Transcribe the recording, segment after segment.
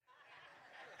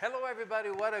Hello, everybody.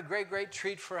 What a great, great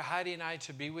treat for Heidi and I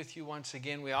to be with you once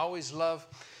again. We always love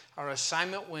our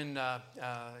assignment when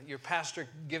your pastor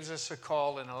gives us a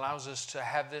call and allows us to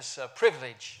have this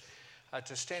privilege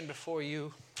to stand before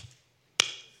you.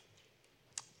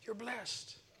 You're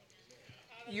blessed.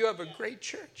 You have a great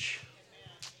church.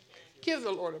 Give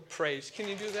the Lord a praise. Can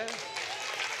you do that?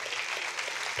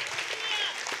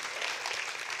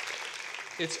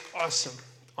 It's awesome.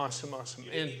 Awesome, awesome. You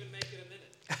didn't even make it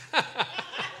a minute.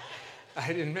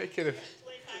 I didn't make it.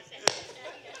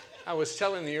 I was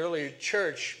telling the early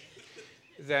church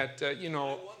that,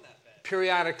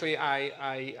 periodically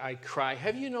I cry.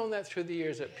 Have you known that through the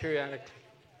years, that periodically?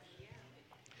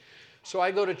 So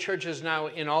I go to churches now,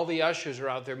 and all the ushers are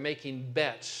out there making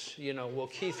bets. Will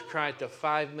Keith cry at the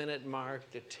 5-minute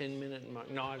mark, the 10-minute mark?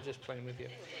 No, I'm just playing with you.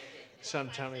 Some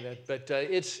tell me that. But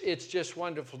it's just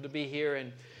wonderful to be here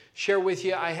and share with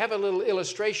you. I have a little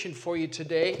illustration for you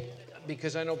today,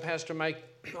 because I know Pastor Mike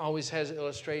always has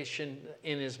illustration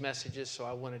in his messages, so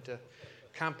I wanted to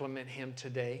compliment him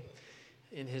today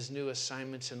in his new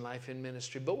assignments in life and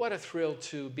ministry. But what a thrill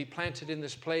to be planted in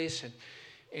this place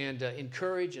and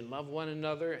encourage and love one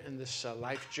another in this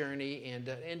life journey,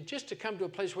 and just to come to a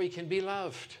place where you can be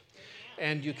loved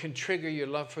and you can trigger your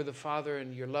love for the Father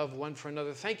and your love one for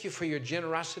another. Thank you for your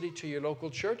generosity to your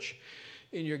local church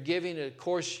in your giving. Of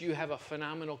course, you have a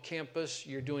phenomenal campus.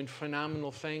 You're doing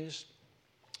phenomenal things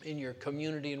in your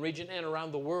community and region and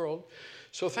around the world.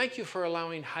 So thank you for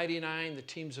allowing Heidi and I and the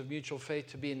teams of Mutual Faith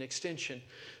to be an extension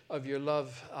of your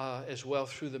love as well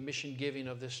through the mission giving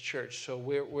of this church. So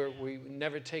we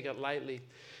never take it lightly,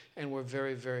 and we're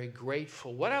very, very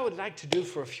grateful. What I would like to do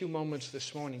for a few moments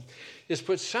this morning is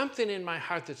put something in my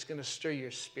heart that's going to stir your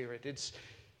spirit.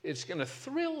 It's going to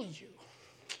thrill you.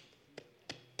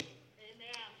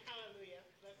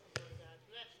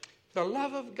 The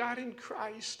love of God in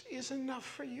Christ is enough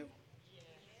for you.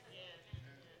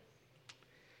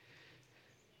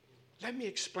 Let me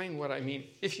explain what I mean.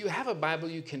 If you have a Bible,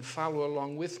 you can follow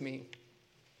along with me.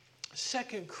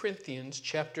 2 Corinthians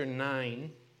chapter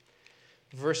 9,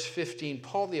 verse 15,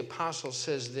 Paul the Apostle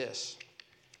says this.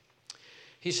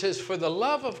 He says, for the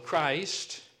love of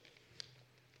Christ,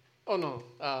 2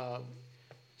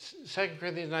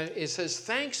 Corinthians 9, it says,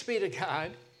 thanks be to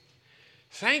God.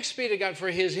 Thanks be to God for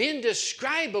his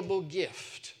indescribable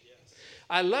gift. Yes.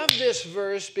 I love this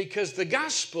verse because the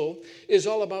gospel is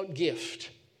all about gift.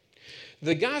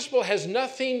 The gospel has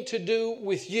nothing to do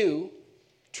with you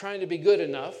trying to be good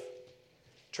enough,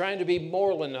 trying to be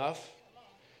moral enough,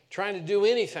 trying to do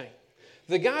anything.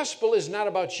 The gospel is not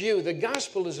about you. The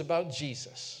gospel is about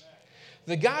Jesus.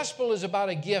 The gospel is about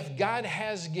a gift God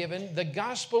has given, the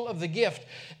gospel of the gift,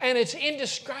 and it's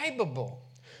indescribable.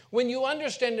 When you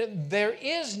understand it, there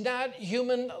is not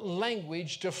human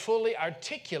language to fully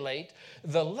articulate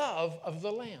the love of the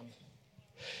Lamb.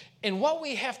 And what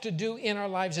we have to do in our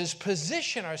lives is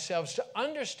position ourselves to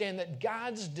understand that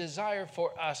God's desire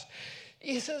for us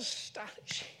is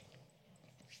astonishing.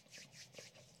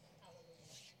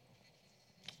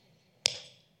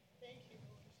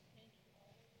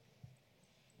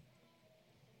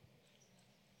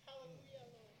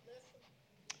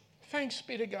 Thanks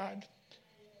be to God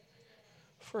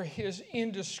for his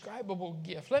indescribable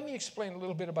gift. Let me explain a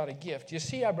little bit about a gift. You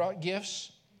see, I brought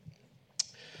gifts.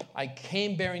 I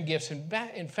came bearing gifts.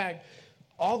 In fact,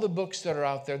 all the books that are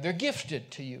out there, they're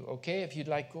gifted to you, okay? If you'd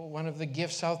like one of the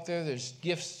gifts out there, there's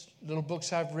gifts, little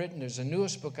books I've written. There's a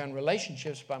newest book on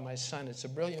relationships by my son. It's a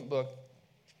brilliant book.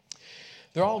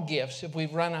 They're all gifts. If we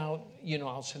run out,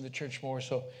 I'll send the church more.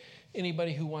 So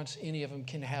anybody who wants any of them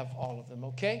can have all of them,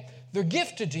 okay? They're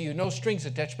gifted to you, no strings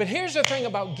attached. But here's the thing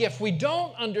about gift. We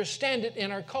don't understand it in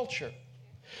our culture.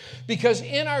 Because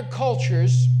in our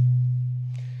cultures,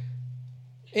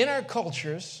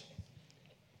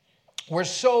 we're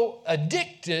so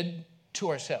addicted to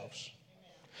ourselves.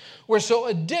 We're so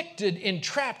addicted,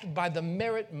 entrapped by the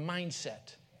merit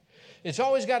mindset. It's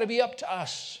always got to be up to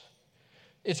us.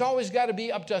 It's always got to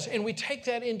be up to us. And we take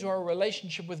that into our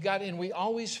relationship with God, and we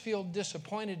always feel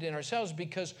disappointed in ourselves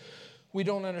because we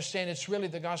don't understand it's really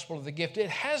the gospel of the gift. It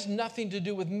has nothing to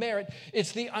do with merit.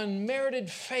 It's the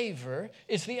unmerited favor.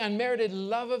 It's the unmerited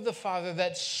love of the Father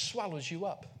that swallows you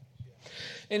up.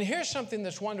 And here's something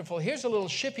that's wonderful. Here's a little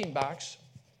shipping box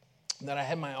that I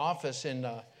had in my office. And,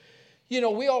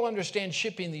 we all understand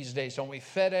shipping these days, don't we?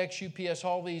 FedEx, UPS,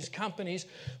 all these companies.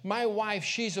 My wife,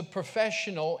 she's a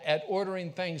professional at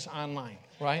ordering things online,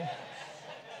 right?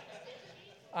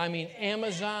 I mean,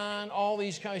 Amazon, all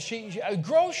these kinds,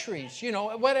 groceries,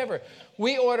 whatever.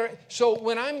 We order. So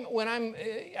when I'm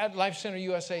at Life Center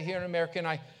USA here in America,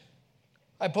 and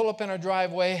I pull up in our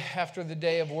driveway after the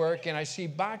day of work and I see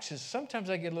boxes. Sometimes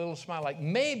I get a little smile like,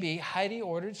 maybe Heidi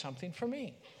ordered something for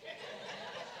me.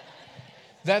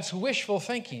 That's wishful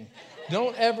thinking.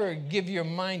 Don't ever give your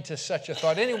mind to such a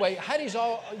thought. Anyway, Heidi's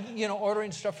all,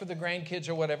 ordering stuff for the grandkids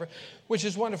or whatever, which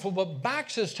is wonderful, but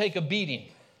boxes take a beating.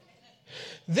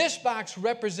 This box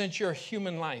represents your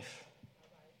human life.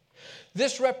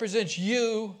 This represents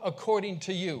you according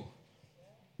to you.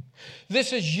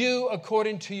 This is you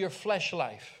according to your flesh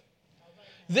life.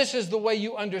 This is the way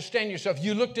you understand yourself.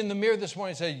 You looked in the mirror this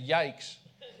morning and said, yikes.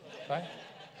 Right?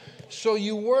 So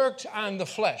you worked on the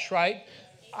flesh, right?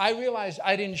 I realized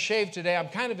I didn't shave today. I'm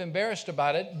kind of embarrassed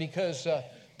about it because,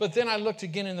 but then I looked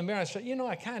again in the mirror and I said,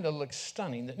 I kind of look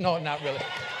stunning. No, not really.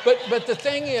 But the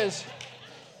thing is,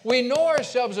 we know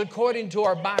ourselves according to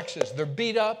our boxes. They're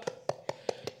beat up,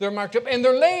 they're marked up, and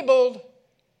they're labeled.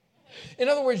 In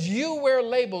other words, you wear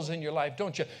labels in your life,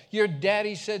 don't you? Your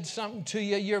daddy said something to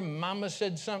you. Your mama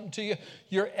said something to you.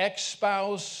 Your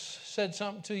ex-spouse said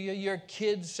something to you. Your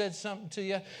kids said something to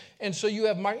you. And so you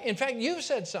have marked. In fact, you've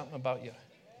said something about you.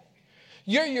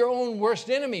 You're your own worst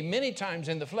enemy many times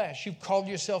in the flesh. You've called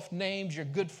yourself names. You're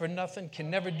good for nothing, can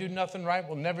never do nothing right,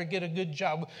 will never get a good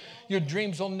job. Your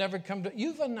dreams will never come to.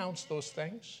 You've announced those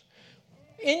things.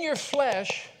 In your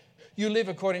flesh, you live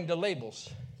according to labels.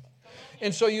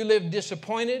 And so you live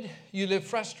disappointed, you live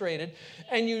frustrated,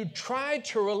 and you try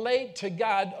to relate to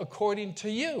God according to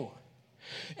you.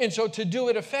 And so to do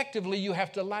it effectively, you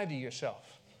have to lie to yourself.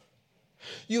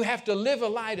 You have to live a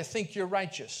lie to think you're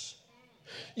righteous.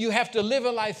 You have to live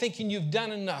a lie thinking you've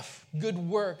done enough good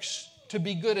works to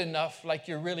be good enough, like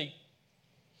you're really,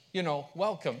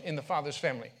 welcome in the Father's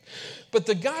family. But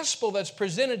the gospel that's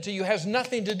presented to you has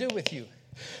nothing to do with you.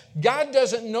 God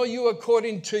doesn't know you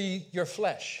according to your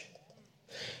flesh.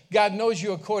 God knows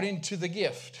you according to the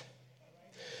gift.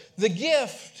 The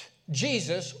gift,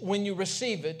 Jesus, when you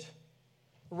receive it,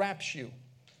 wraps you.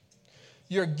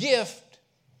 Your gift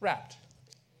wrapped.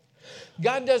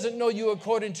 God doesn't know you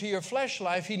according to your flesh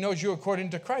life. He knows you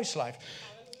according to Christ's life.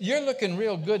 You're looking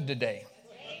real good today.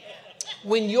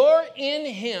 When you're in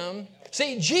Him,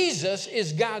 see, Jesus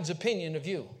is God's opinion of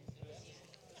you.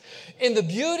 And the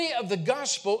beauty of the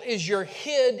gospel is you're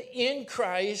hid in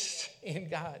Christ, in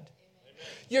God.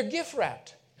 You're gift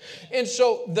wrapped. And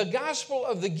so the gospel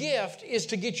of the gift is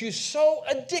to get you so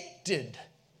addicted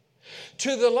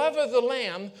to the love of the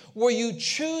Lamb where you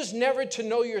choose never to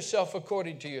know yourself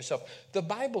according to yourself. The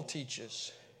Bible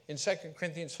teaches in 2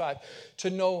 Corinthians 5 to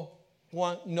know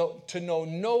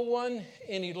no one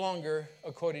any longer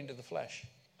according to the flesh.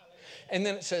 And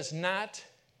then it says, not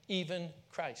even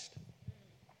Christ.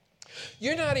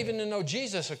 You're not even to know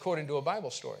Jesus according to a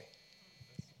Bible story.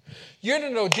 You're to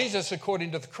know Jesus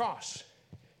according to the cross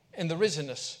and the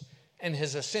risenness and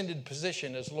His ascended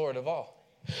position as Lord of all.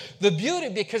 The beauty,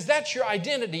 because that's your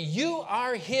identity. You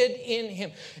are hid in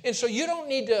Him. And so you don't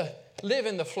need to live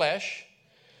in the flesh,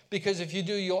 because if you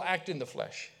do, you'll act in the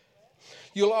flesh.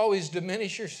 You'll always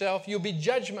diminish yourself. You'll be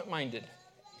judgment-minded.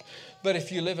 But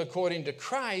if you live according to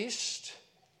Christ,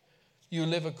 you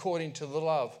live according to the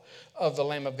love of the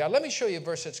Lamb of God. Let me show you a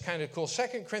verse that's kind of cool.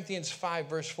 2 Corinthians 5,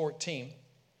 verse 14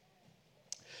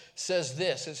 says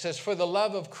this. It says, for the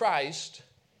love of Christ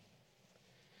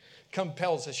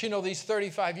compels us. These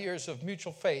 35 years of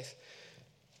mutual faith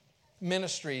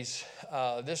ministries,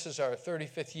 this is our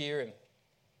 35th year. And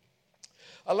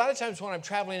a lot of times when I'm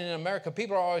traveling in America,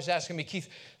 people are always asking me, Keith,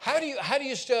 how do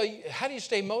you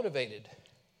stay motivated?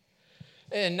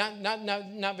 And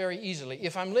not very easily.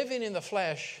 If I'm living in the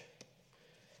flesh,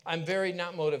 I'm very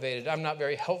not motivated. I'm not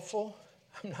very helpful.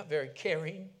 I'm not very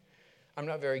caring. I'm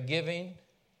not very giving.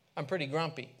 I'm pretty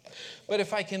grumpy. But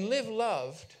if I can live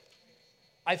loved,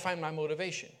 I find my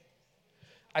motivation.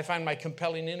 I find my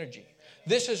compelling energy.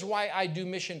 This is why I do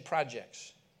mission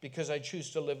projects, because I choose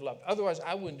to live love. Otherwise,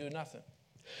 I wouldn't do nothing.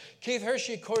 Keith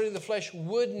Hershey, according to the flesh,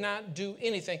 would not do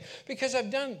anything, because I've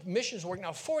done missions work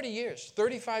now 40 years,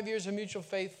 35 years of mutual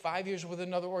faith, 5 years with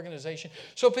another organization.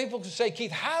 So people can say,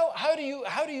 Keith, how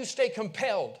do you stay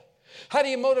compelled? How do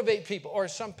you motivate people? Or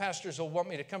some pastors will want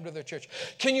me to come to their church.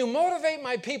 Can you motivate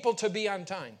my people to be on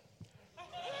time?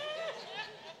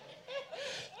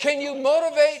 Can you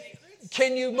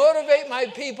motivate my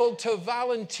people to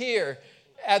volunteer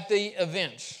at the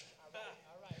events?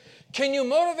 Can you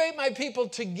motivate my people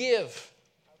to give?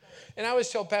 And I always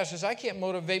tell pastors, I can't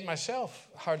motivate myself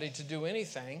hardly to do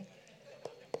anything,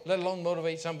 let alone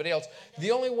motivate somebody else.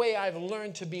 The only way I've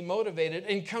learned to be motivated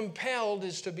and compelled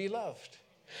is to be loved.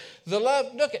 The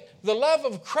love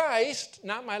of Christ,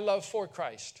 not my love for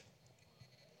Christ.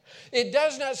 It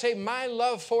does not say my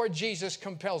love for Jesus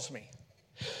compels me.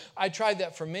 I tried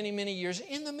that for many, many years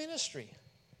in the ministry.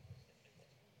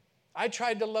 I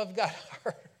tried to love God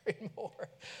harder and more.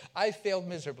 I failed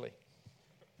miserably.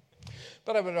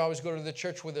 But I would always go to the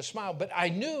church with a smile. But I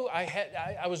knew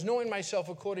I was knowing myself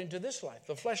according to this life,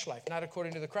 the flesh life, not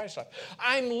according to the Christ life.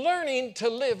 I'm learning to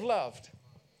live loved.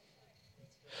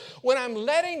 When I'm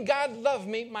letting God love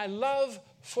me, my love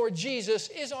for Jesus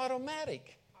is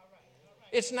automatic.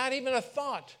 It's not even a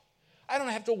thought. I don't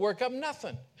have to work up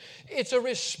nothing. It's a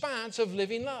response of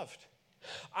living loved.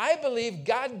 I believe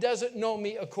God doesn't know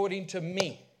me according to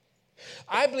me.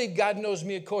 I believe God knows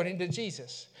me according to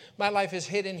Jesus. My life is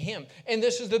hid in him. And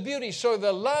this is the beauty. So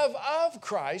the love of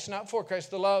Christ, not for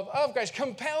Christ, the love of Christ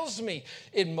compels me.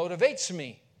 It motivates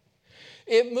me.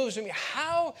 It moves me.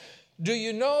 How do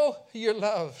you know you're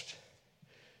loved?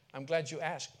 I'm glad you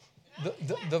asked.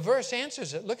 The verse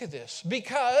answers it. Look at this.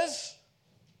 Because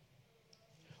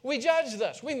we judge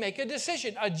thus. We make a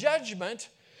decision. A judgment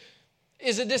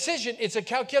is a decision. It's a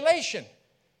calculation.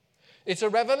 It's a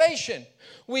revelation.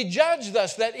 We judge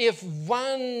thus that if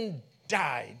one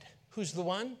died, who's the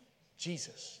one?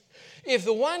 Jesus. If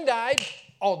the one died,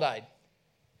 all died.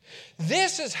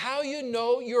 This is how you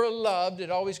know you're loved.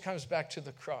 It always comes back to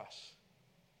the cross.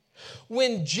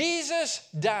 When Jesus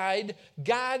died,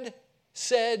 God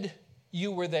said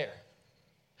you were there.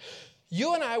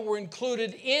 You and I were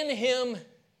included in him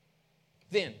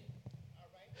then.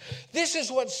 This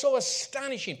is what's so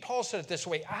astonishing. Paul said it this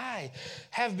way. I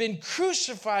have been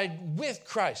crucified with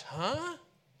Christ. Huh?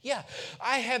 Yeah.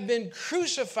 I have been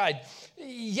crucified.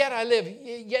 Yet I live.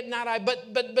 Yet not I.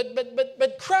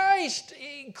 But Christ.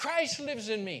 Christ lives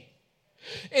in me.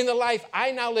 In the life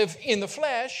I now live in the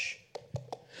flesh,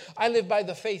 I live by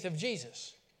the faith of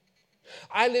Jesus.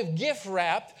 I live gift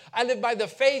wrapped. I live by the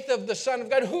faith of the Son of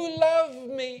God who loved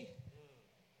me.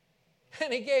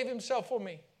 And he gave himself for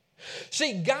me.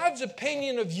 See, God's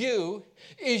opinion of you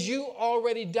is you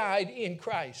already died in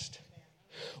Christ.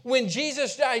 When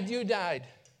Jesus died, you died.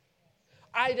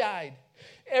 I died.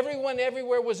 Everyone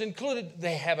everywhere was included.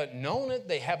 They haven't known it.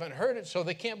 They haven't heard it, so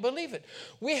they can't believe it.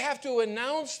 We have to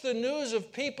announce the news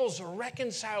of people's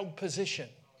reconciled position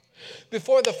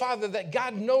before the Father, that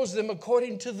God knows them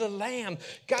according to the Lamb.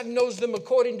 God knows them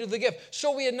according to the gift.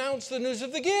 So we announce the news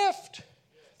of the gift.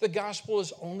 The gospel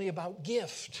is only about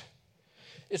gift.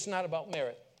 It's not about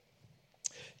merit.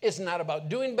 It's not about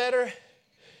doing better.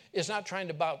 It's not trying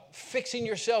about fixing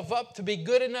yourself up to be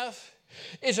good enough.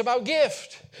 It's about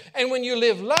gift. And when you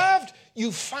live loved,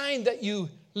 you find that you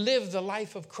live the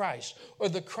life of Christ, or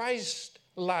the Christ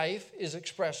life is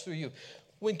expressed through you.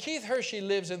 When Keith Hershey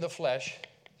lives in the flesh,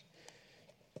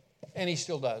 and he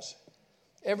still does,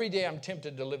 every day I'm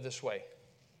tempted to live this way.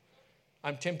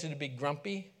 I'm tempted to be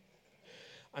grumpy.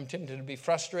 I'm tempted to be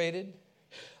frustrated.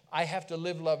 I have to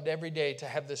live loved every day to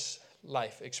have this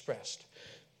life expressed.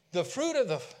 The fruit of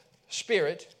the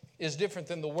Spirit is different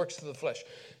than the works of the flesh.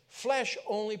 Flesh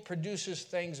only produces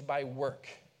things by work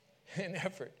and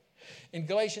effort. In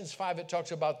Galatians 5, it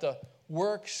talks about the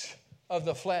works of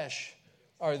the flesh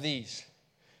are these.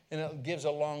 And it gives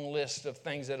a long list of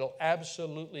things that will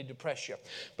absolutely depress you.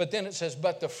 But then it says,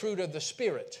 but the fruit of the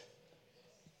Spirit.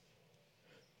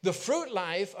 The fruit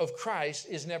life of Christ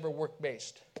is never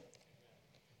work-based.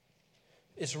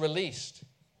 It's released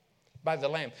by the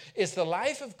Lamb. It's the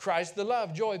life of Christ, the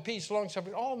love, joy, peace,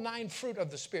 long-suffering, all 9 fruit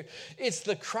of the Spirit. It's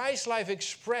the Christ life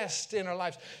expressed in our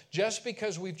lives. Just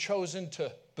because we've chosen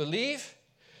to believe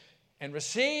and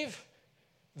receive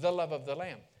the love of the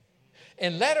Lamb.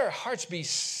 And let our hearts be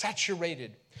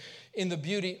saturated in the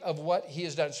beauty of what he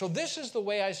has done. So this is the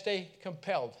way I stay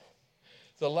compelled.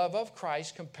 The love of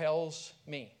Christ compels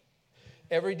me.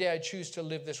 Every day I choose to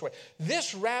live this way.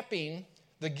 This wrapping,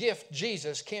 the gift,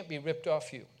 Jesus, can't be ripped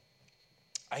off you.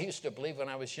 I used to believe when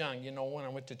I was young, when I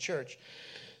went to church,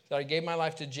 that I gave my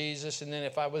life to Jesus, and then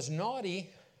if I was naughty,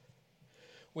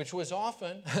 which was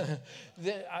often,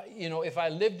 then if I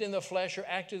lived in the flesh or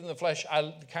acted in the flesh,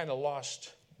 I kind of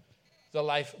lost the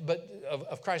life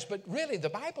of Christ. But really, the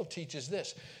Bible teaches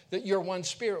this, that you're one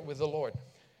spirit with the Lord.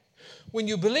 When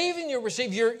you believe and you receive,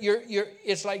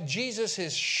 it's like Jesus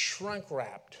is shrunk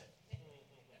wrapped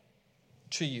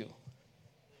to you,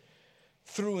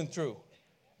 through and through.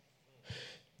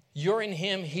 You're in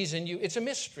him, he's in you. It's a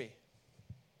mystery.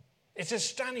 It's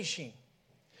astonishing.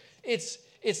 It's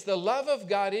the love of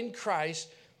God in Christ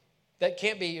that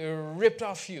can't be ripped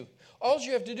off you. All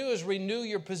you have to do is renew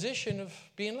your position of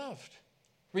being loved.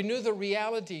 Renew the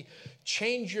reality.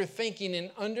 Change your thinking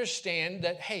and understand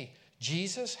that, hey,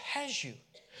 Jesus has you.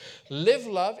 Live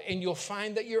love, and you'll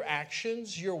find that your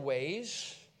actions, your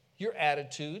ways, your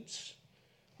attitudes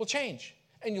will change.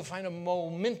 And you'll find a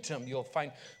momentum. You'll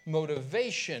find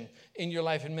motivation in your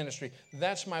life and ministry.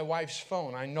 That's my wife's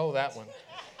phone. I know that one.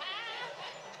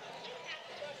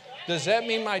 Does that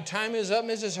mean my time is up,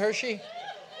 Mrs. Hershey?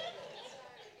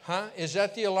 Huh? Is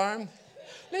that the alarm?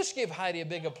 Let's give Heidi a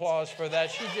big applause for that.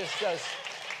 She just does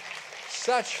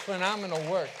such phenomenal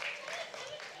work.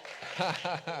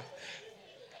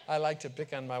 I like to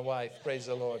pick on my wife. Praise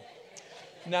the Lord.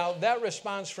 Now, that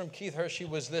response from Keith Hershey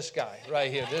was this guy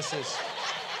right here.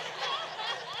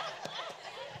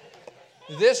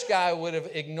 This guy would have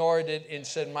ignored it and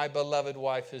said, my beloved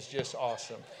wife is just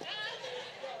awesome.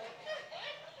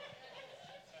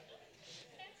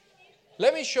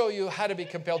 Let me show you how to be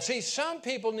compelled. See, some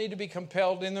people need to be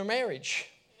compelled in their marriage.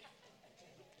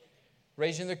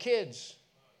 Raising their kids.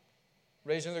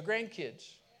 Raising their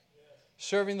grandkids.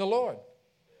 Serving the Lord.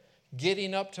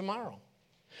 Getting up tomorrow.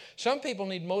 Some people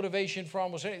need motivation for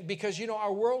almost anything. Because,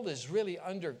 our world is really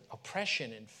under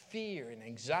oppression and fear and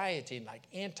anxiety and like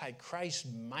anti-Christ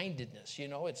mindedness.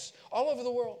 It's all over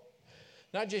the world.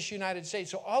 Not just United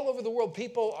States. So all over the world,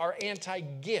 people are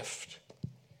anti-gift.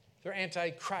 They're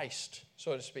anti-Christ,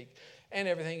 so to speak. And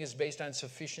everything is based on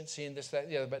sufficiency and this, that,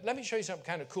 and the other. But let me show you something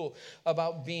kind of cool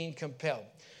about being compelled.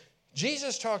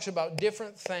 Jesus talks about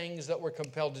different things that we're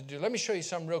compelled to do. Let me show you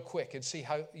some real quick and see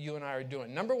how you and I are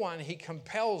doing. Number one,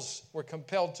 we're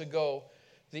compelled to go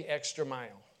the extra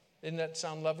mile. Doesn't that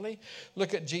sound lovely?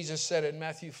 Look at Jesus said in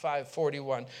Matthew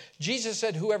 5:41. Jesus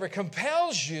said, whoever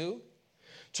compels you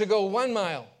to go 1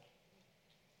 mile,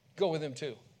 go with him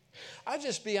too. I'll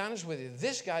just be honest with you.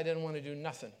 This guy didn't want to do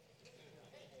nothing.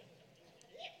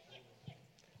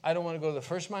 I don't want to go the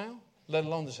first mile, let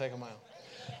alone the second mile.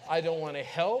 I don't want to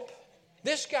help.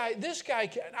 This guy,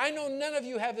 I know none of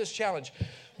you have this challenge,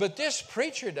 but this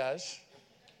preacher does.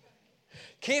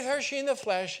 Keith Hershey in the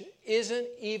flesh isn't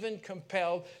even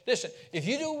compelled. Listen, if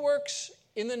you do works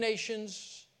in the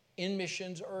nations, in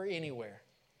missions, or anywhere,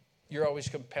 you're always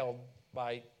compelled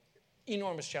by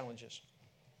enormous challenges.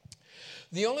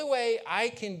 The only way I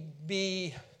can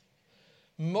be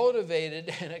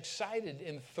motivated and excited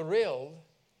and thrilled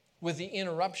with the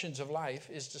interruptions of life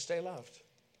is to stay loved.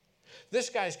 This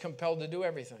guy's compelled to do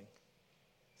everything.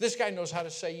 This guy knows how to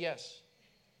say yes.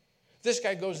 This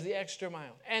guy goes the extra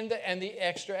mile and the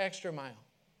extra mile.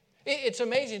 It's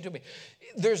amazing to me.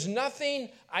 There's nothing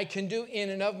I can do in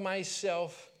and of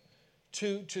myself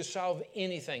to solve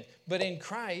anything. But in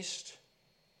Christ,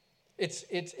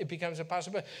 it becomes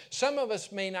impossible. Some of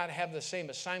us may not have the same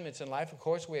assignments in life. Of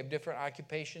course, we have different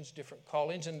occupations, different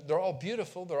callings, and they're all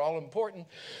beautiful. They're all important.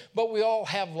 But we all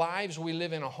have lives. We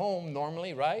live in a home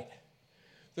normally, right?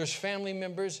 There's family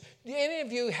members. Do any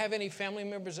of you have any family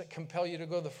members that compel you to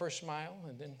go the first mile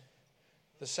and then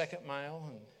the second mile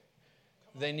and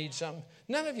they need something?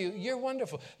 None of you. You're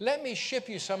wonderful. Let me ship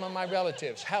you some of my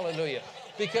relatives. Hallelujah.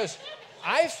 Because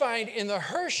I find in the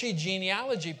Hershey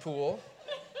genealogy pool,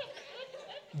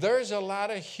 there's a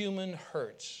lot of human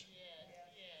hurts.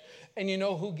 And you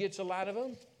know who gets a lot of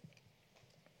them?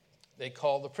 They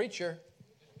call the preacher.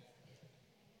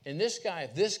 And this guy,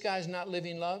 if this guy's not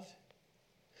living love,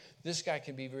 this guy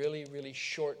can be really, really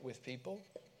short with people.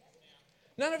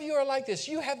 None of you are like this.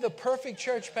 You have the perfect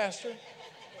church, Pastor.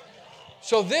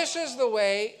 So this is the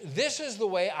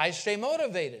way I stay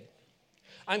motivated.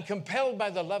 I'm compelled by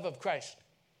the love of Christ.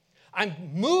 I'm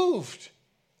moved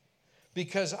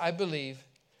because I believe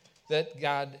that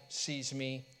God sees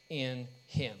me in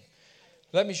him.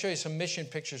 Let me show you some mission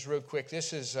pictures real quick.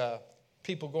 This is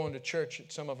people going to church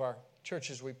at some of our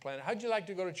churches we planted. How'd you like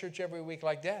to go to church every week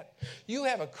like that? You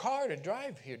have a car to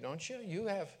drive here, don't you? You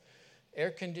have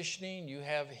air conditioning. You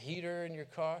have heater in your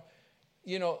car.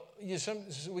 We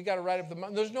got to ride up the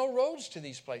mountain. There's no roads to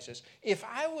these places. If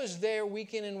I was there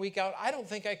week in and week out, I don't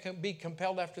think I could be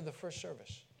compelled after the first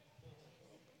service.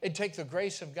 It'd take the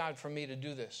grace of God for me to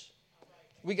do this.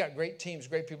 We got great teams,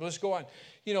 great people. Let's go on.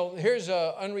 Here's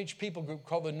an unreached people group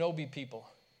called the Nobi people.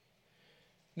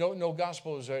 No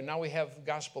gospel is there. Now we have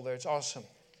gospel there. It's awesome.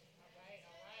 All right.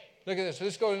 Look at this.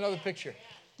 Let's go to another picture.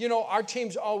 Our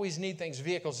teams always need things,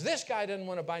 vehicles. This guy doesn't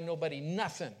want to buy nobody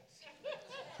nothing.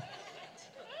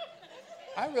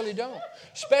 I really don't.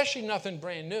 Especially nothing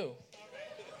brand new.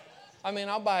 I mean,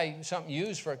 I'll buy something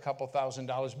used for a couple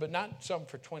 $1,000s, but not something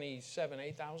for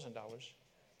 $27,000, $8,000.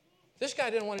 This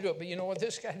guy didn't want to do it, but you know what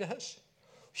this guy does?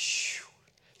 Whew.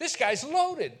 This guy's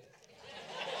loaded.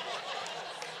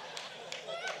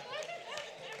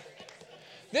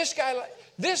 This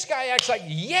guy acts like,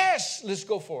 yes, let's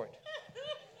go for it.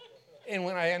 And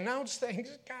when I announce things,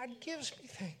 God gives me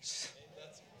things.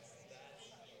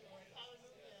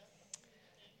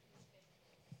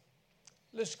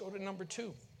 Let's go to number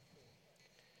 2.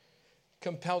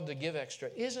 compelled to give extra.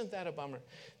 Isn't that a bummer?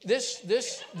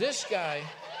 This guy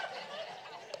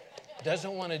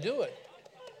doesn't want to do it.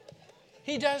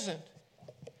 He doesn't.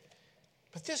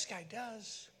 But this guy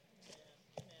does.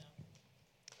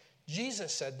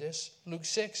 Jesus said this, Luke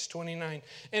 6:29.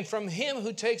 And from him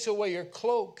who takes away your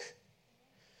cloak,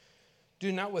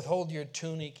 do not withhold your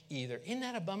tunic either. Isn't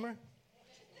that a bummer?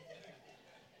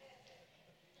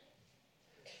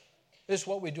 This is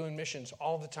what we do in missions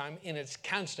all the time, and it's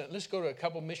constant. Let's go to a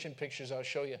couple mission pictures I'll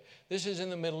show you. This is in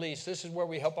the Middle East. This is where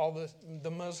we help all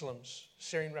the Muslims,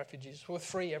 Syrian refugees, with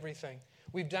free everything.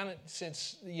 We've done it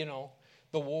since,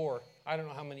 the war. I don't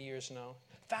know how many years now.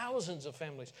 Thousands of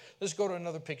families. Let's go to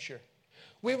another picture.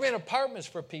 We rent apartments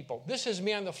for people. This is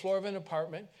me on the floor of an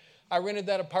apartment. I rented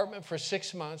that apartment for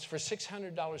 6 months for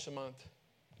 $600 a month.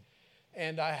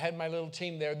 And I had my little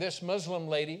team there. This Muslim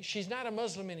lady, she's not a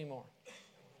Muslim anymore.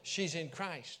 She's in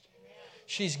Christ.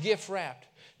 She's gift wrapped.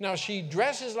 Now, she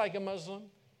dresses like a Muslim.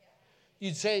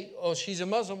 You'd say, oh, she's a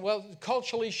Muslim. Well,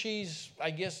 culturally, she's,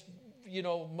 I guess,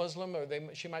 Muslim, or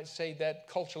she might say that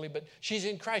culturally, but she's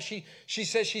in Christ. She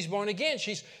says she's born again.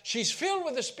 She's filled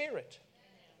with the Spirit.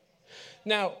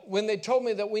 Now, when they told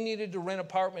me that we needed to rent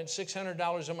apartments,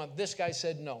 $600 a month, this guy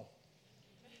said no.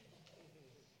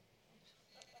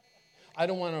 I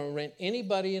don't want to rent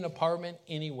anybody an apartment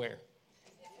anywhere.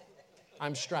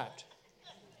 I'm strapped.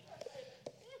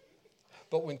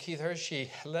 But when Keith Hershey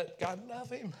let God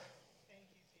love him,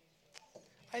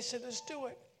 I said, let's do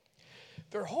it.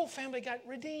 Their whole family got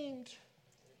redeemed,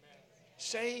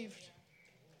 saved.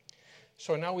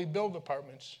 So now we build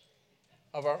apartments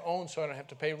of our own so I don't have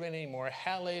to pay rent anymore.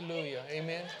 Hallelujah.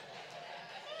 Amen.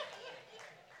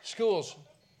 Schools,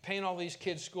 paying all these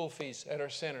kids school fees at our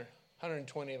center,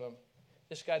 120 of them.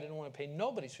 This guy didn't want to pay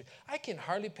nobody's fees. I can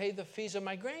hardly pay the fees of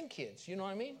my grandkids. You know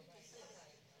what I mean?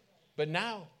 But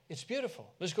now it's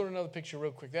beautiful. Let's go to another picture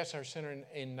real quick. That's our center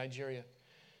in Nigeria.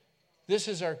 This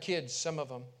is our kids, some of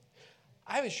them.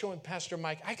 I was showing Pastor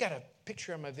Mike. I got a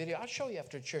picture on my video. I'll show you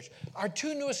after church. Our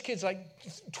two newest kids, like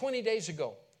 20 days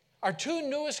ago. Our two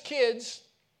newest kids,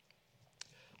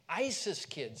 ISIS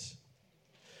kids.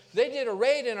 They did a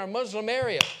raid in our Muslim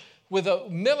area with a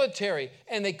military,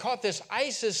 and they caught this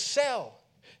ISIS cell.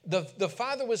 The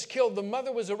father was killed. The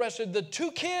mother was arrested. The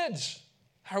two kids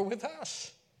are with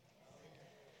us.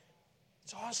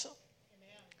 It's awesome.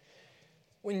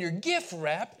 When you're gift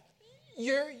wrapped,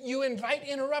 you invite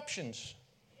interruptions.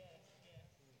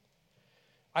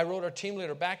 I wrote our team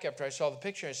leader back after I saw the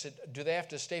picture. I said, do they have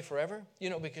to stay forever?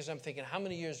 Because I'm thinking, how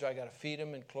many years do I got to feed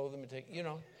them and clothe them and take,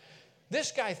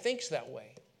 This guy thinks that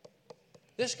way.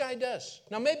 This guy does.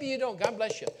 Now, maybe you don't. God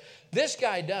bless you. This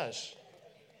guy does.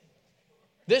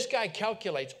 This guy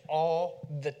calculates all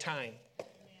the time.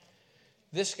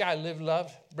 This guy live,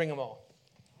 love, bring them all.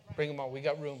 Bring them all. We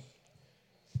got room.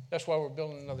 That's why we're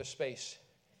building another space.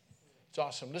 It's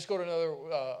awesome. Let's go to another.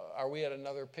 Are we at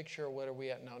another picture, or what are we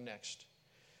at now next?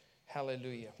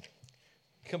 Hallelujah.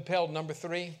 Compelled, number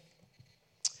 3.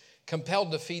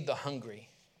 Compelled to feed the hungry.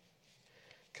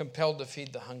 Compelled to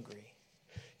feed the hungry.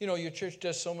 Your church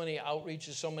does so many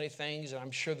outreaches, so many things, and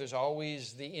I'm sure there's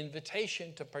always the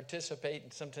invitation to participate.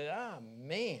 And sometimes,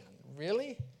 man,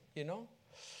 really?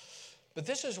 But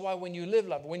this is why when you live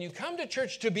love, when you come to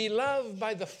church to be loved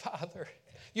by the Father,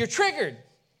 you're triggered.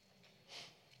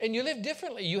 And you live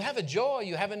differently. You have a joy.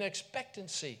 You have an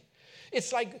expectancy.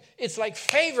 It's like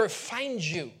favor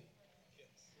finds you.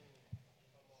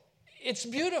 It's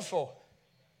beautiful.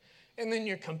 And then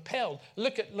you're compelled.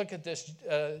 Look at this.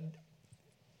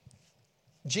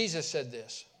 Jesus said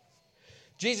this.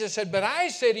 Jesus said, but I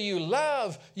say to you,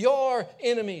 love your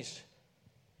enemies.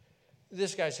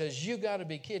 This guy says, you got to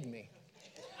be kidding me.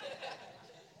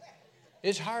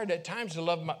 It's hard at times to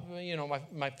love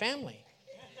my family.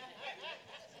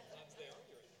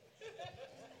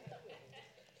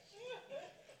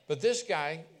 But this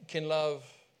guy can love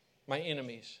my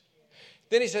enemies.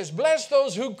 Then he says, bless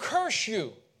those who curse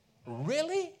you.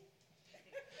 Really?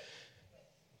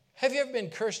 Have you ever been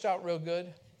cursed out real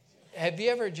good? Have you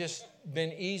ever just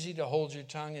been easy to hold your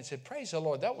tongue and said, praise the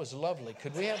Lord, that was lovely.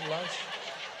 Could we have lunch?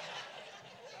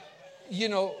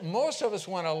 Most of us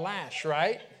want to lash,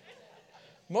 right?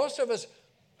 Most of us,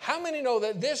 how many know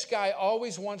that this guy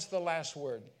always wants the last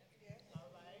word? All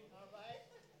right.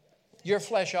 Your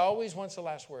flesh always wants the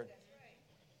last word.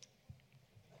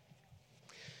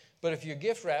 But if you're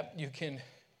gift wrapped, you can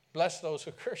bless those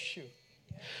who curse you.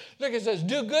 Look, it says,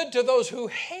 do good to those who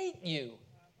hate you.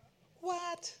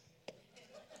 What?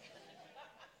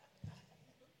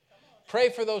 Pray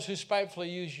for those who spitefully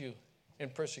use you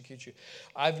and persecute you.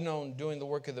 I've known, doing the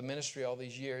work of the ministry all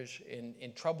these years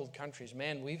in troubled countries,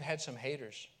 man, we've had some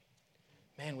haters.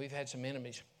 Man, we've had some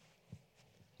enemies.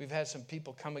 We've had some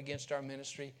people come against our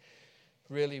ministry.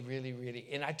 Really, really, really.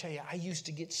 And I tell you, I used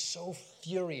to get so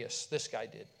furious. This guy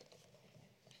did.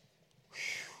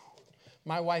 Whew.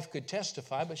 My wife could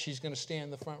testify, but she's going to stay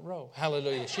in the front row.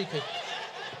 Hallelujah. She could.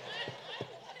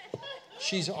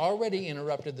 She's already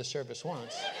interrupted the service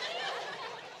once.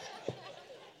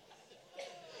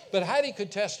 But Heidi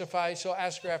could testify, so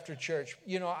ask her after church.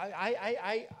 You know,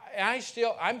 I'm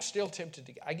still tempted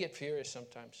to. I get furious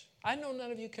sometimes. I know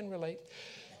none of you can relate.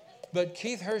 But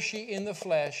Keith Hershey in the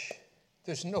flesh,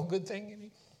 there's no good thing in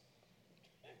him.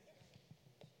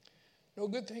 No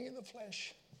good thing in the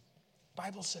flesh.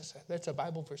 Bible says that. That's a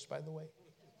Bible verse, by the way.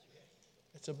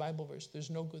 It's a Bible verse. There's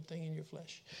no good thing in your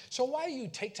flesh. So why do you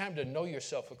take time to know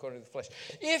yourself according to the flesh?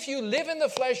 If you live in the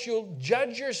flesh, you'll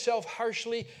judge yourself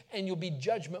harshly and you'll be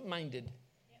judgment-minded.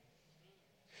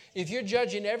 If you're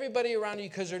judging everybody around you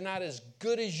because they're not as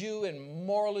good as you and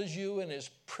moral as you and as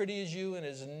pretty as you and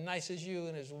as nice as you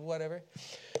and as whatever,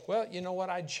 well, you know what?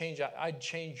 I'd change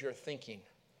your thinking.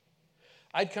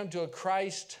 I'd come to a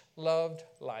Christ-loved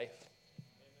life.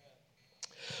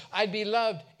 I'd be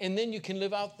loved, and then you can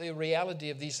live out the reality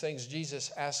of these things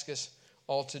Jesus asks us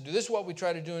all to do. This is what we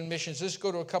try to do in missions. Let's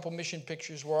go to a couple mission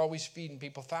pictures. We're always feeding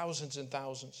people, thousands and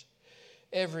thousands,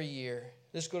 every year.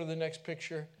 Let's go to the next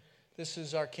picture. This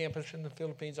is our campus in the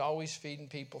Philippines, always feeding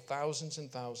people, thousands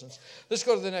and thousands. Let's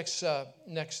go to the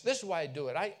next. This is why I do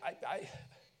it.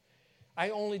 I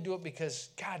only do it because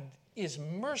God is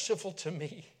merciful to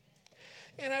me,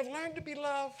 and I've learned to be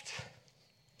loved.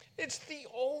 It's the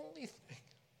only thing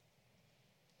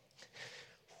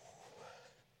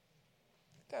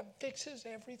that fixes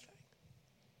everything.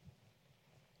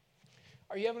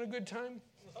 Are you having a good time?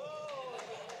 Oh,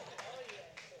 yes.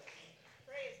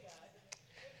 Praise God.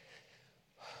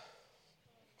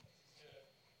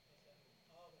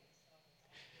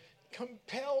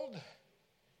 Compelled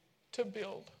to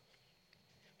build.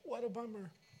 What a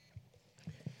bummer.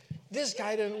 This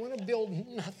guy doesn't want to build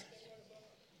nothing.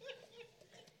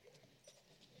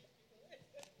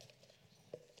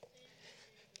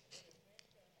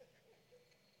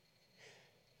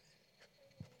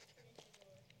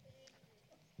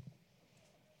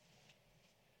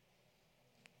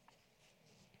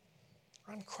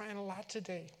 I'm crying a lot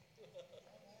today.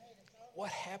 What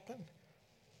happened?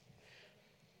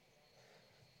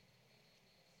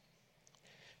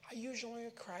 I usually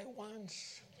cry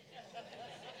once.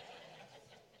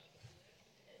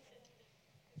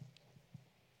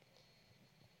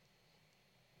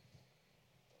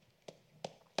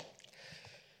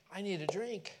 I need a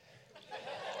drink.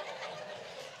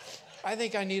 I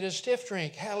think I need a stiff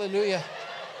drink. Hallelujah.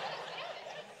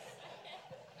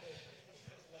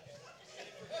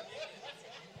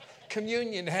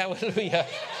 Communion, hallelujah.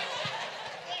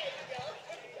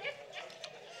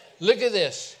 Look at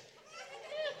this.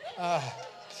 Turn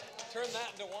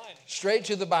that into wine. Straight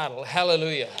to the bottle.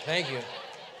 Hallelujah. Thank you.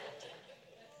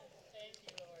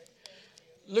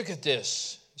 Look at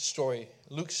this story.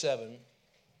 Luke 7.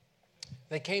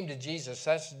 They came to Jesus.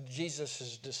 That's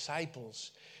Jesus'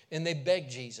 disciples. And they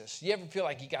begged Jesus. You ever feel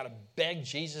like you got to beg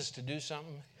Jesus to do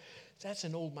something? That's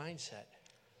an old mindset.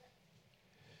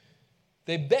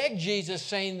 They begged Jesus,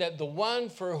 saying that the one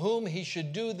for whom he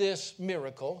should do this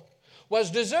miracle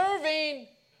was deserving.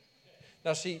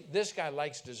 Now see, this guy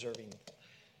likes deserving.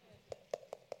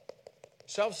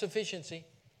 Self-sufficiency,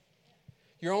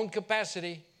 your own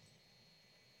capacity,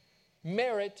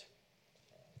 merit.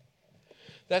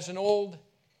 That's an Old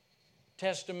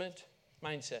Testament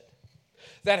mindset.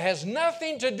 That has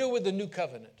nothing to do with the new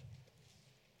covenant.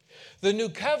 The new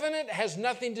covenant has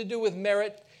nothing to do with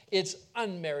merit. It's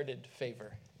unmerited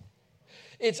favor.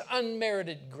 It's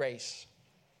unmerited grace.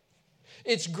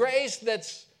 It's grace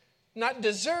that's not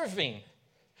deserving.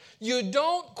 You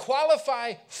don't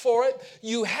qualify for it.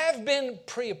 You have been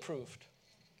pre-approved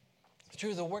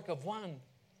through the work of one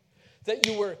that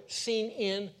you were seen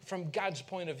in from God's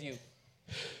point of view.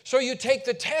 So you take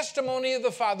the testimony of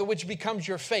the Father, which becomes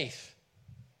your faith.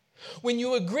 When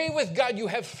you agree with God, you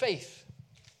have faith.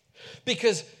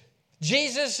 Because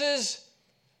Jesus'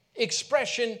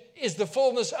 expression is the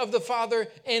fullness of the Father,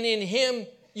 and in Him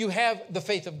you have the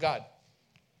faith of God.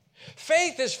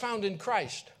 Faith is found in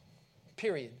Christ,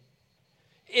 period.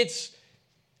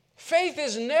 Faith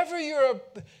is never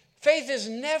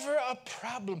a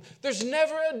problem. There's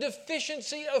never a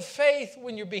deficiency of faith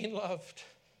when you're being loved.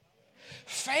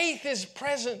 Faith is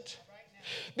present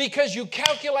because you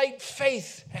calculate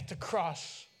faith at the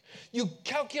cross. You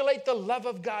calculate the love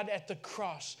of God at the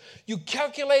cross. You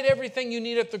calculate everything you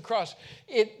need at the cross.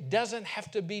 It doesn't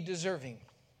have to be deserving.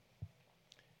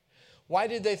 Why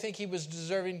did they think he was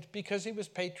deserving? Because he was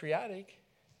patriotic.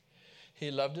 He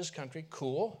loved his country.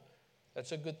 Cool.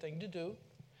 That's a good thing to do.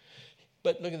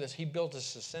 But look at this. He built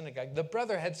us a synagogue. The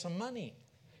brother had some money.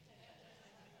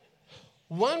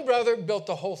 One brother built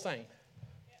the whole thing.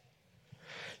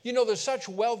 You know, there's such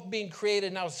wealth being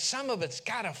created now. Some of it's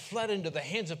got to flood into the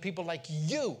hands of people like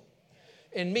you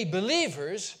and me,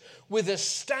 believers, with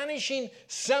astonishing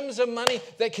sums of money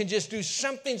that can just do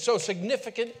something so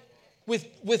significant with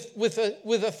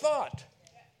a thought.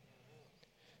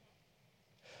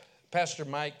 Pastor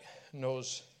Mike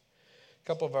knows a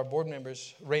couple of our board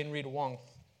members, Ray and Rita Wong.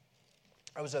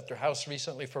 I was at their house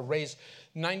recently for Ray's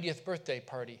 90th birthday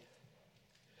party.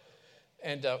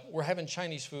 And we're having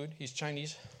Chinese food. He's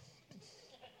Chinese.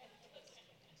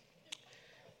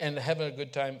 And having a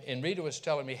good time. And Rita was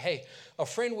telling me, hey, a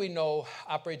friend we know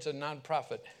operates a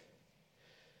nonprofit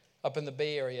up in the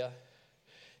Bay Area.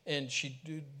 And she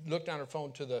looked on her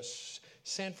phone to the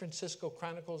San Francisco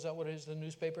Chronicle. Is that what it is, the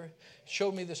newspaper?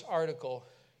 Showed me this article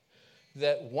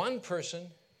that one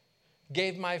person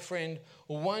gave my friend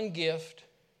one gift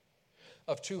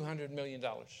of $200 million.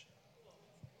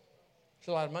 It's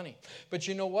a lot of money. But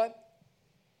you know what?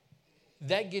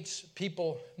 That gets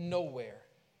people nowhere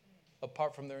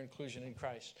apart from their inclusion in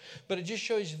Christ. But it just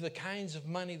shows you the kinds of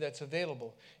money that's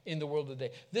available in the world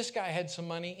today. This guy had some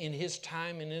money in his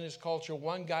time and in his culture.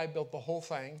 One guy built the whole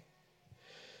thing,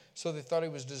 so they thought he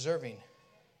was deserving.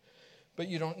 But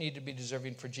you don't need to be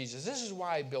deserving for Jesus. This is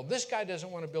why I build. This guy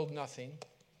doesn't want to build nothing.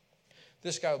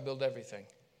 This guy will build everything.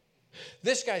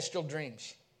 This guy still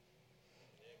dreams.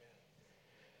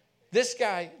 This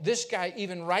guy,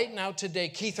 even right now today,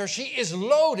 Keith Hershey is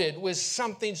loaded with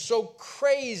something so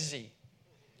crazy.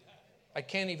 I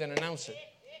can't even announce it.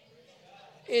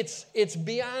 It's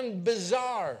beyond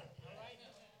bizarre.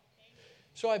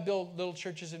 So I build little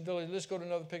churches in villages. Let's go to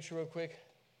another picture real quick.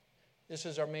 This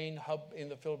is our main hub in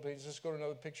the Philippines. Let's go to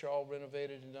another picture, all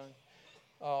renovated and done.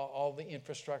 All the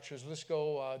infrastructures. Let's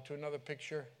go to another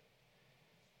picture.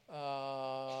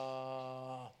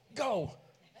 Go!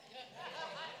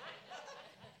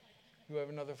 You have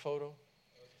another photo?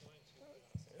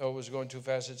 Oh, it was going too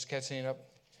fast. It's catching up.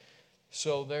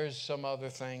 So there's some other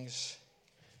things.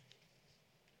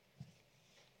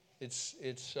 It's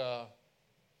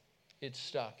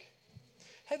stuck.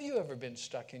 Have you ever been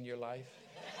stuck in your life?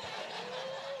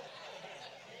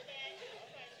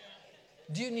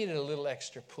 Do you need a little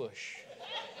extra push?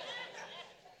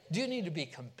 Do you need to be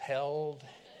compelled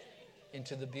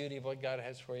into the beauty of what God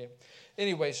has for you?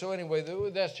 Anyway,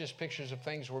 that's just pictures of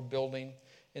things we're building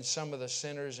in some of the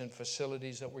centers and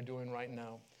facilities that we're doing right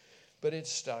now. But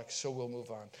it's stuck, so we'll move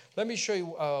on. Let me show you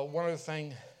one other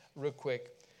thing real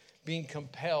quick. Being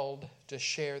compelled to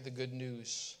share the good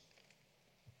news.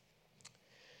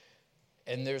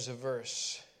 And there's a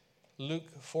verse.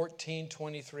 Luke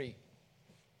 14:23.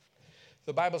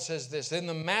 The Bible says this. Then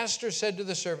the master said to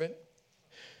the servant,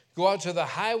 go out to the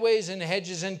highways and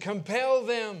hedges and compel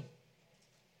them.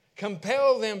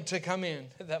 Compel them to come in,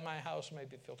 that my house may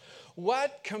be filled.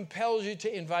 What compels you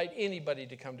to invite anybody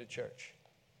to come to church?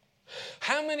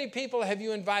 How many people have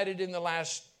you invited in the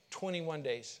last 21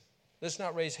 days? Let's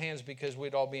not raise hands because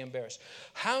we'd all be embarrassed.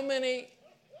 How many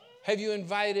have you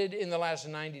invited in the last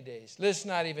 90 days? Let's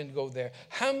not even go there.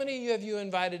 How many have you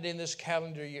invited in this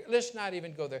calendar year? Let's not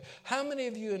even go there. How many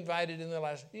have you invited in the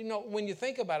last... You know, when you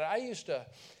think about it, I used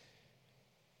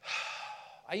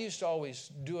to always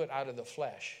do it out of the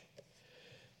flesh.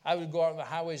 I would go out on the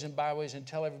highways and byways and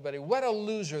tell everybody what a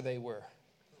loser they were.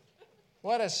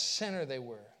 What a sinner they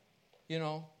were. You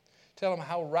know, tell them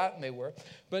how rotten they were.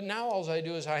 But now all I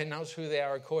do is I announce who they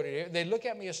are according to. They look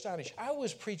at me astonished. I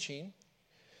was preaching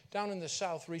down in the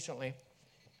South recently.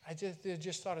 I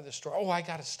just thought of this story. Oh, I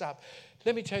got to stop.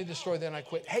 Let me tell you the story, then I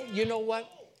quit. Hey, you know what?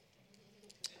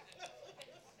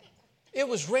 It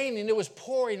was raining. It was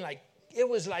pouring it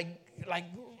was like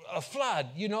a flood,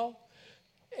 you know.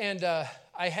 And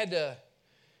I had to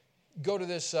go to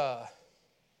this,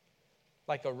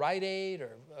 like a Rite Aid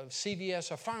or a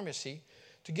CVS, a pharmacy,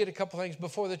 to get a couple things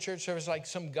before the church service, like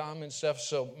some gum and stuff,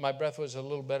 so my breath was a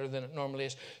little better than it normally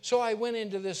is. So I went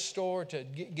into this store to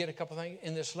get a couple things,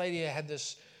 and this lady had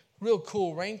this real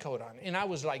cool raincoat on, and I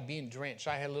was like being drenched.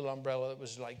 I had a little umbrella that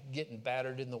was like getting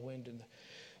battered in the wind.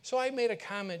 So I made a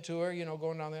comment to her, you know,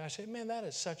 going down there. I said, man, that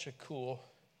is such a cool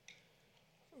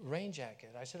rain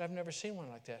jacket. I said, I've never seen one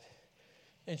like that.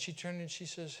 And she turned and she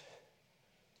says,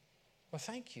 well,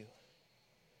 thank you.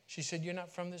 She said, you're not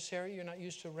from this area? You're not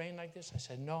used to rain like this? I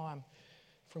said, no, I'm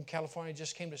from California. I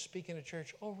just came to speak in a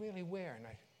church. Oh, really? Where? And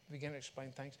I began to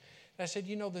explain things. And I said,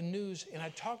 you know, the news, and I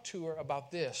talked to her about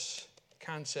this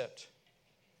concept.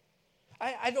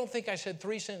 I don't think I said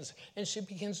 3 sentences. And she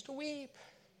begins to weep.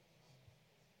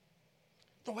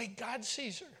 The way God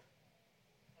sees her.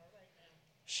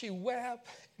 She wept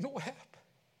and wept.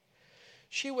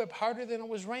 She wept harder than it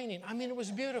was raining. I mean, it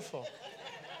was beautiful.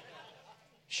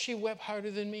 She wept harder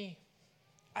than me.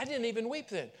 I didn't even weep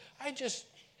then. I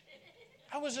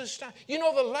was astonished. You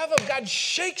know, the love of God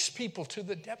shakes people to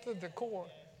the depth of their core.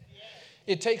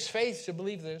 It takes faith to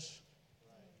believe this.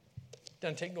 It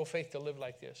doesn't take no faith to live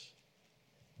like this.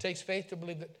 It takes faith to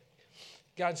believe that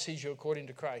God sees you according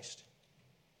to Christ.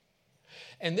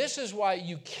 And this is why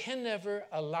you can never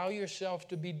allow yourself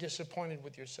to be disappointed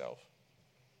with yourself.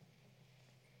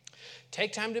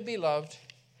 Take time to be loved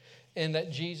and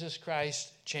let Jesus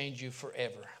Christ change you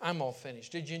forever. I'm all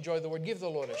finished. Did you enjoy the word? Give the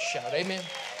Lord a shout. Amen.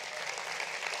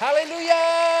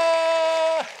 Hallelujah.